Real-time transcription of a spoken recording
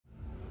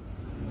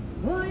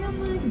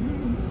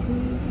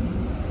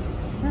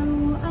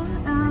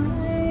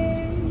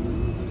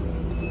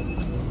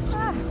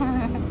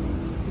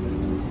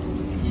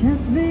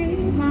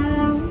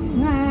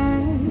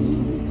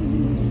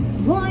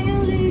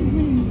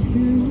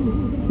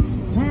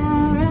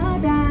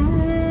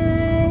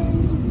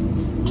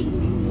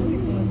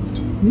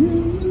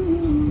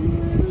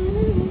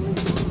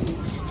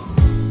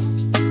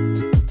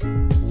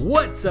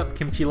What's up,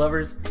 kimchi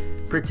lovers?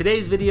 For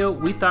today's video,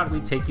 we thought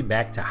we'd take you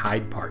back to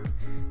Hyde Park.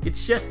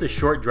 It's just a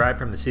short drive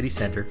from the city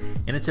center,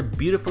 and it's a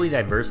beautifully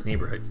diverse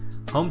neighborhood,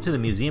 home to the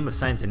Museum of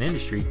Science and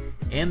Industry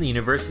and the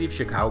University of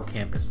Chicago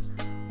campus.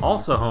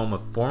 Also home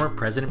of former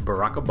President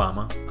Barack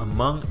Obama,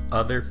 among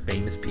other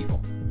famous people.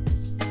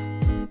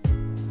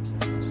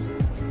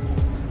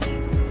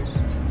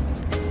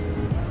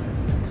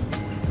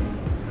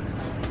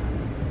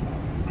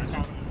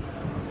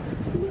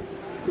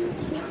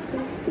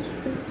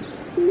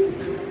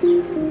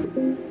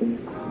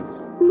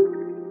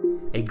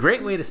 A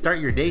great way to start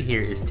your day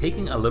here is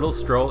taking a little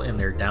stroll in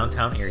their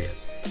downtown area.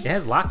 It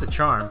has lots of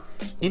charm,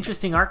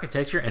 interesting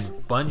architecture, and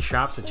fun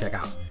shops to check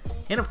out.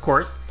 And of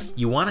course,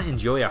 you want to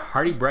enjoy a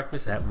hearty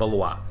breakfast at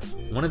Valois,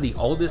 one of the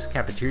oldest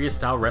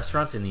cafeteria-style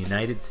restaurants in the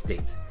United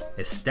States,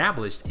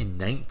 established in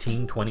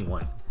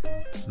 1921.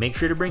 Make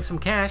sure to bring some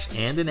cash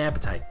and an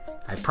appetite.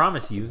 I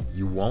promise you,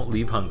 you won't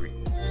leave hungry.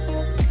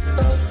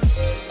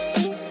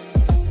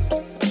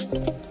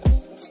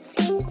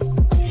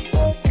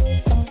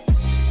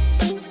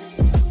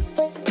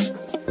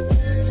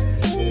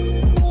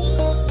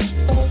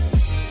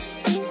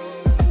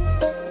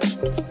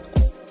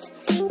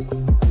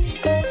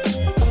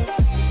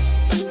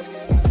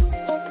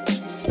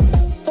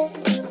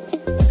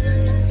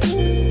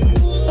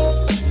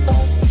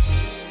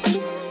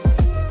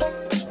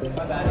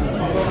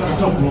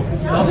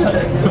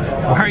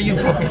 Why are you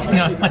focusing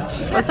on my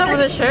shirt? What's up with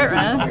this shirt,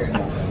 man?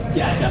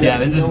 Yeah,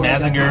 this is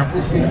Mazinger.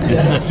 This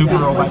is a super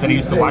robot that I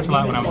used to watch a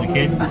lot when I was a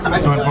kid.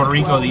 So in Puerto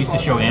Rico, they used to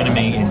show anime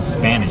in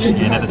Spanish.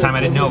 And at the time, I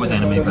didn't know it was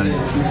anime, but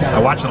I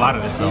watched a lot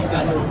of this, so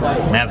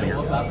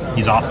Mazinger.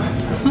 He's awesome.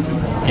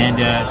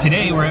 And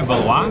today, we're at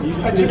Valois.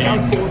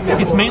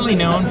 And it's mainly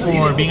known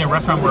for being a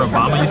restaurant where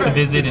Obama used to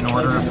visit and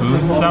order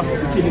food and stuff.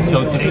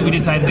 So today, we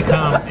decided to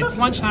come. It's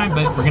lunchtime,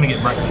 but we're going to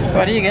get breakfast.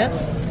 What do you get?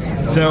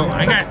 So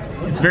I got,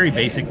 it's very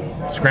basic,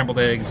 scrambled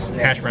eggs,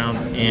 hash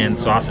browns, and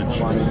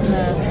sausage.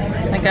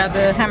 I got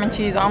the ham and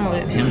cheese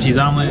omelet. Ham and cheese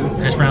omelet,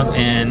 hash browns,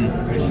 and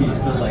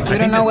I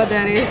don't know what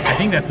that is. I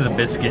think that's a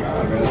biscuit.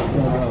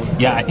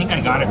 Yeah, I think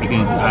I got it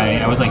because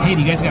I was like, hey,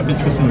 do you guys got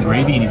biscuits and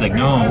gravy? And he's like,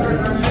 no.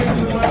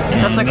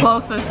 And that's the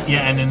closest.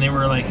 Yeah, and then they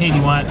were like, hey, do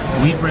you want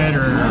wheat bread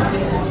or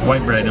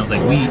white bread? And I was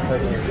like, wheat.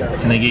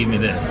 And they gave me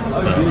this.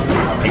 But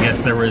I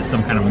guess there was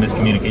some kind of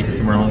miscommunication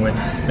somewhere along the way.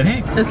 But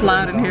hey, it's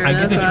loud in here. I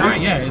get to try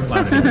it. Yeah, it's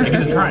loud in here. I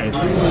get to try it.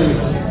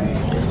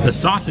 The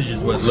sausage is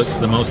what looks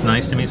the most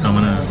nice to me, so I'm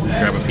gonna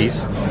grab a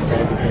piece.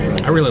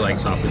 I really like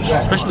sausage,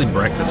 especially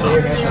breakfast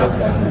sausage. It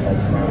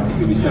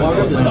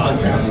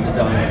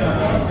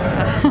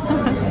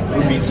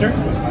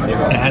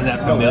has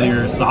that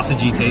familiar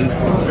sausagey taste.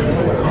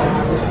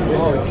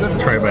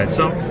 Try it by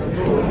itself.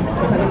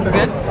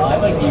 Good?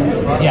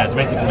 Yeah, it's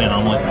basically an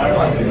omelet.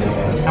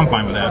 I'm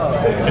fine with that.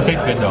 It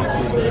tastes good though.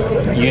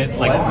 You get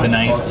like the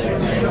nice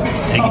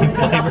eggy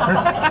flavor.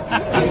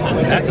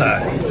 That's a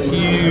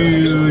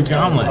huge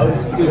omelet.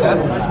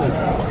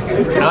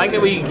 I like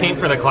that we came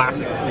for the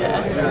classics.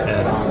 Yeah.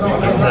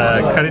 Let's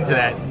cut into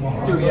that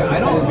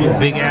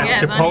big ass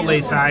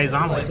Chipotle size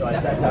omelet. Yeah,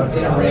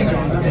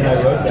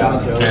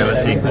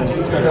 let's see. Let's see.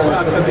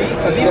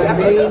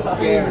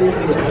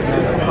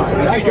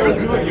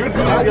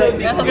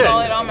 That's a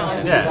solid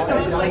omelet. Yeah.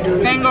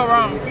 Can't go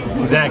wrong.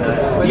 Exactly.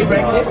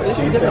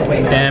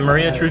 And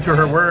Maria, true to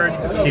her word,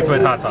 she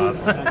put hot sauce.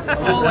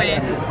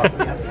 Always.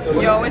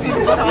 You always need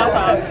to put hot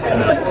sauce.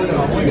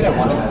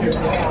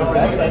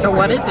 So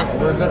what is it?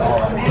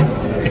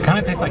 It kind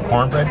of tastes like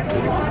cornbread.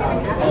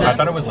 I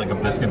thought it was like a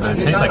biscuit, but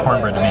it tastes like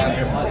cornbread to me.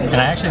 And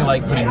I actually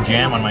like putting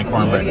jam on my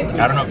cornbread.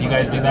 I don't know if you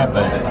guys do that,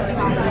 but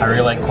I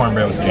really like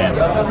cornbread with jam.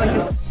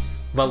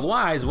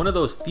 Valois is one of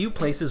those few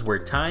places where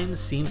time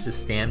seems to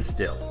stand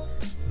still.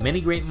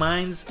 Many great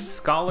minds,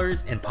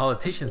 scholars, and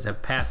politicians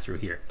have passed through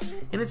here,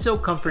 and it's so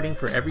comforting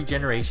for every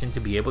generation to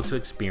be able to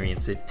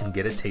experience it and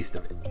get a taste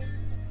of it.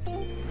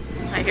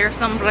 I hear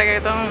some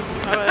reggaeton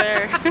over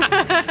there.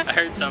 I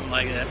heard something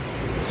like that.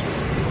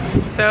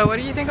 So what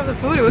do you think of the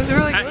food? It was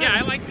really good. Yeah,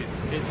 I liked it.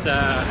 It's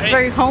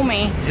very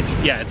homey. It's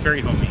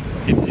very homey.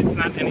 It's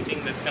not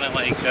anything that's gonna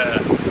like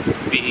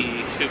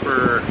be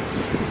super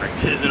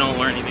artisanal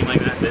or anything like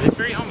that. But it's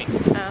very homey.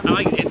 I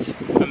like it. It's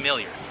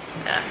familiar.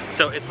 Yeah.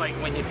 So it's like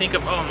when you think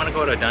of, oh, I'm gonna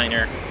go to a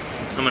diner,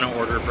 I'm gonna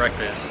order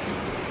breakfast.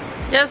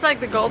 Yeah, it's like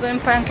the Golden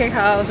Pancake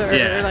House or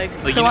like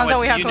the ones that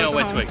we have. You know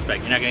what to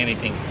expect. You're not getting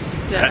anything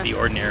out of the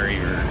ordinary,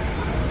 or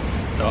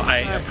so I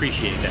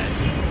appreciate that.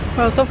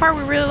 Well, so far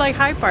we really like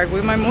Hyde Park.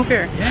 We might move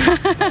here. Yeah.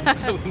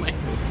 We might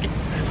move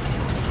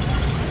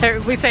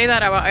here. We say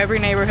that about every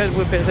neighborhood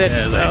we visit.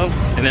 Yeah, so.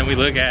 Like, and then we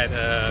look at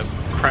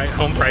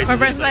home prices. My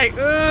friend's like,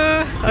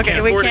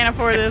 okay, we can't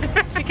afford this.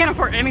 We can't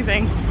afford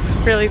anything,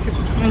 really,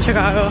 in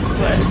Chicago.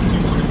 But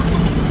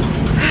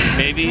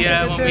maybe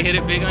when we hit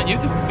it big on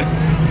YouTube.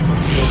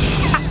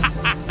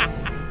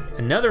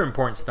 Another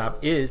important stop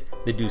is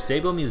the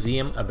DuSable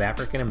Museum of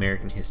African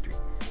American History,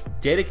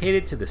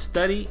 dedicated to the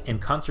study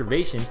and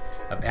conservation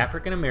of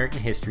African American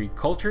history,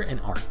 culture, and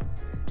art.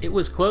 It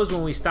was closed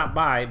when we stopped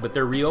by, but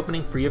they're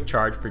reopening free of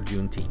charge for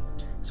Juneteenth.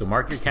 So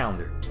mark your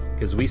calendar,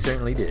 because we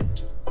certainly did.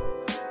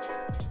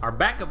 Our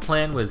backup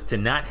plan was to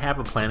not have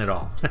a plan at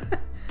all.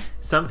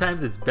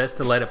 Sometimes it's best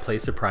to let a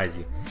place surprise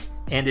you.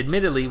 And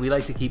admittedly, we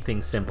like to keep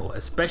things simple,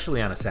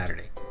 especially on a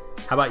Saturday.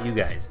 How about you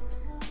guys?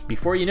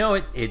 Before you know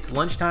it, it's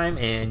lunchtime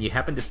and you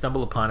happen to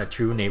stumble upon a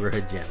true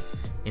neighborhood gem.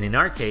 And in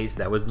our case,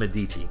 that was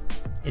Medici.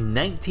 In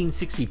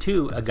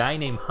 1962, a guy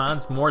named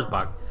Hans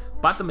Morsbach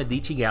bought the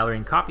Medici Gallery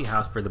and Coffee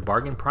House for the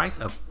bargain price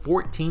of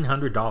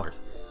 $1,400.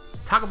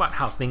 Talk about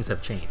how things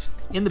have changed.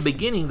 In the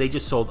beginning, they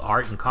just sold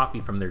art and coffee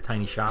from their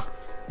tiny shop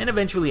and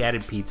eventually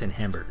added pizza and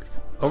hamburgers.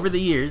 Over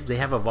the years, they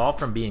have evolved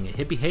from being a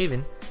hippie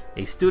haven,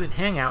 a student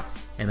hangout,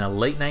 and a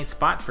late night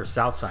spot for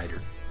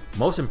Southsiders.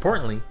 Most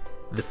importantly,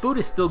 the food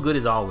is still good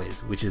as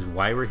always, which is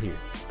why we're here.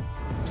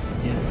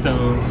 Yeah,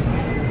 so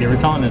they were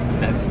telling us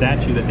that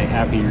statue that they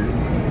have here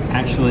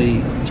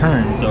actually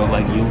turns. So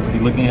like you'll be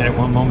looking at it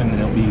one moment and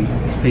it'll be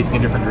facing a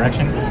different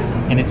direction.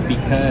 And it's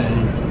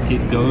because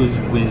it goes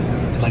with,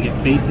 like it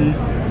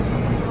faces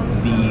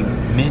the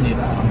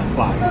minutes on the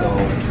clock. So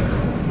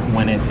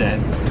when it's at,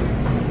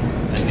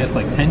 I guess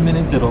like 10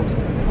 minutes, it'll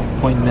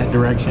point in that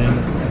direction.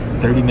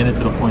 30 minutes,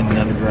 it'll point in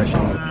another direction.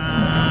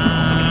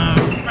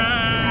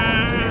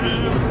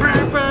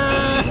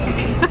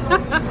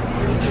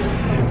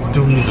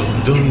 Dum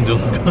dum dum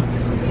dum dum.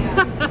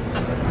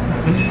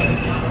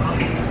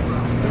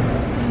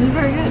 This is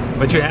very good.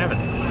 What you having?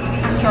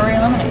 Strawberry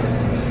lemonade.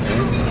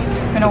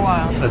 Been a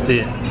while. Let's see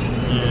it.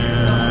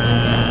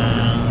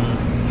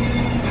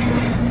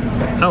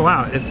 Oh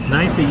wow, it's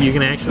nice that you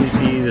can actually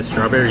see the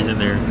strawberries in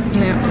there.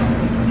 Yeah.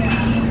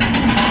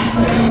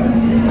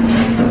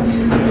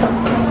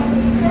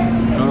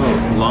 Oh,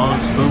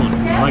 long spoon.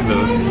 I like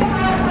those.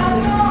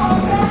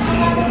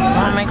 I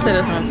don't mix it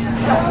as much.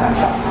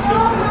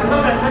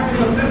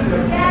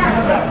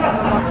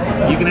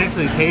 You can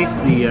actually taste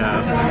the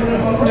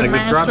like the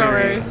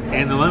strawberries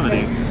and the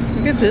lemonade.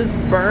 Look at this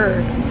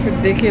bird. It's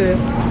ridiculous.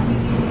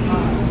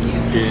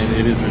 Yeah,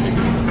 it is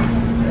ridiculous.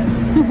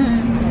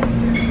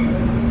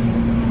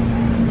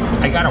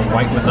 I got a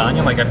white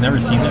lasagna, like I've never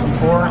seen that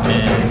before,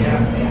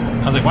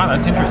 and I was like, wow,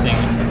 that's interesting.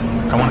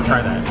 I want to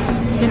try that.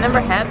 You never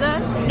had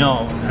that?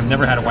 No, I've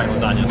never had a white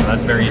lasagna, so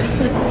that's very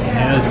interesting.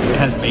 It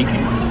has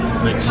bacon,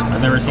 which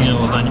I've never seen in a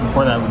lasagna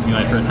before. That would be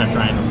my first time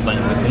trying a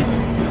lasagna with bacon.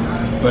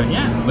 But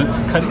yeah,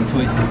 let's cut into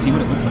it and see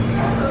what it looks like.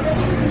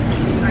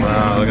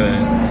 Wow, look at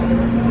that.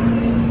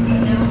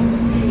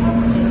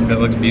 That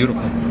looks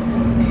beautiful.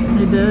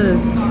 It does.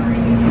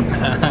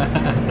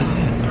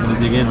 I'm gonna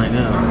dig in right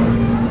now.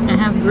 It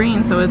has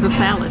green, so it's a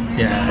salad.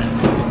 Yeah,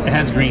 it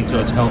has green, so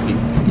it's healthy. It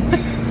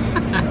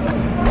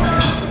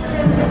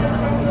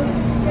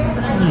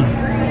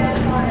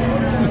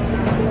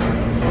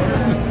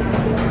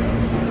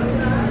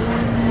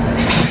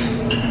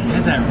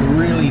has that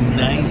really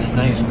nice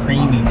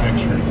creamy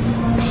texture.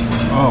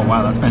 Oh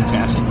wow, that's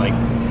fantastic. Like,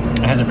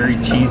 it has a very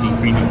cheesy,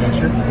 creamy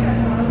texture.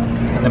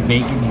 And the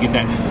bacon, you get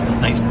that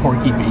nice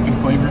porky bacon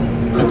flavor.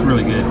 That's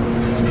really good.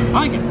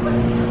 I like it.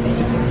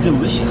 It's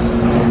delicious.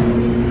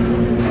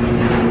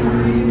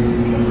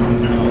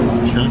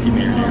 Oh, it's chunky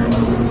marinara.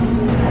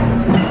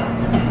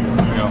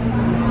 There we go.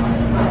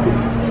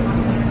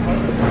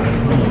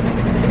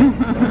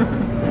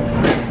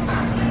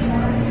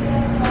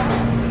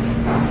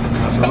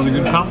 That's a really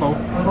good combo.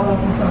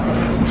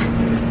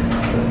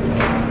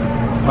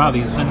 Wow,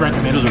 these sun-dried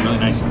tomatoes are really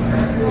nice.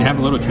 They have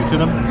a little chew to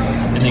them,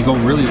 and they go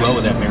really well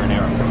with that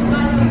marinara.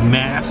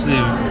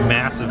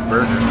 Massive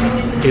burger.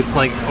 It's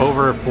like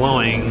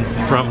overflowing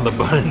from the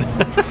bun.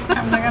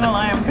 I'm not gonna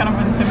lie, I'm kind of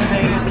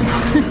intimidated.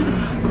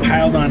 It's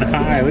piled on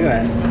high, look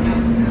at that.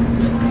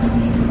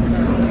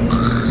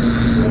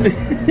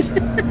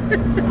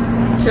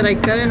 Should I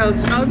cut it? I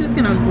was just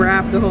gonna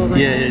grab the whole thing.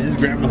 Yeah, just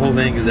grab the whole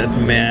thing because that's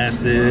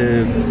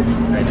massive.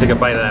 Alright, take a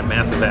bite of that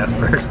massive ass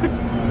burger.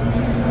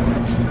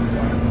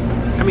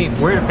 I mean,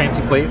 we're in a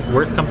fancy place.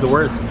 Worst comes to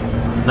worst.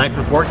 Knife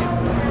and fork it.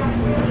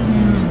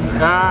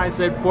 Ah, I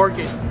said fork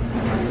it.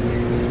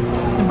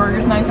 The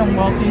burger's nice and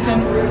well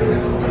seasoned.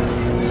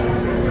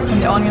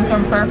 And the onions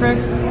are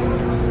perfect. I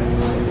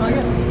like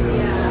it.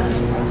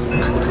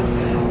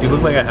 You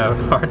look like I have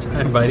a hard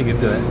time biting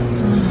into that.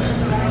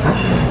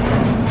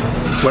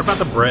 What about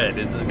the bread?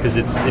 Because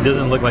it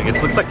doesn't look like it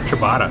looks like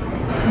ciabatta.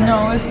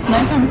 No, it's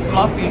nice and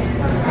fluffy.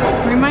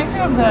 Reminds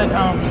me of that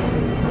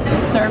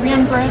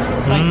Serbian bread,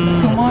 like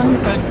suman,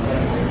 but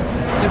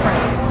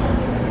different.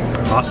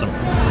 Awesome.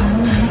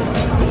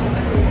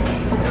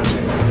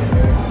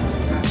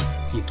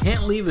 You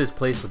can't leave this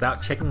place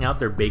without checking out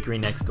their bakery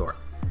next door.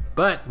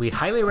 But we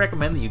highly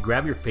recommend that you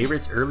grab your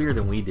favorites earlier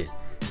than we did,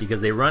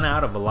 because they run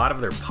out of a lot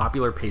of their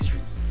popular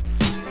pastries.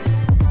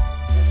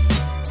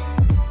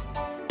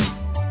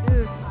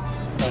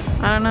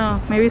 I don't know,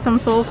 maybe some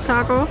Seoul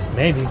Taco?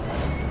 Maybe.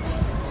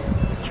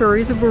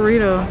 Chorizo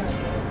burrito.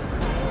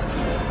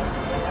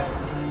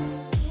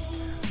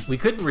 We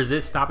couldn't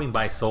resist stopping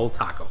by Seoul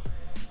Taco.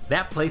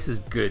 That place is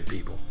good,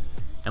 people.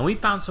 And we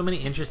found so many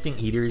interesting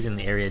eateries in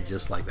the area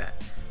just like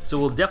that. So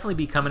we'll definitely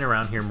be coming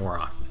around here more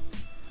often.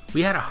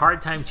 We had a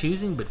hard time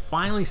choosing, but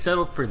finally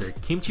settled for their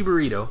kimchi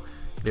burrito,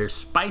 their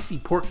spicy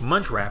pork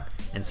munch wrap,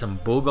 and some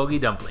bulgogi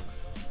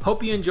dumplings.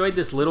 Hope you enjoyed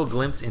this little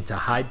glimpse into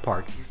Hyde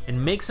Park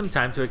and make some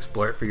time to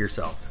explore it for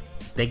yourselves.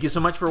 Thank you so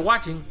much for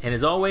watching, and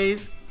as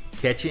always,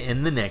 catch you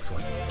in the next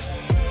one.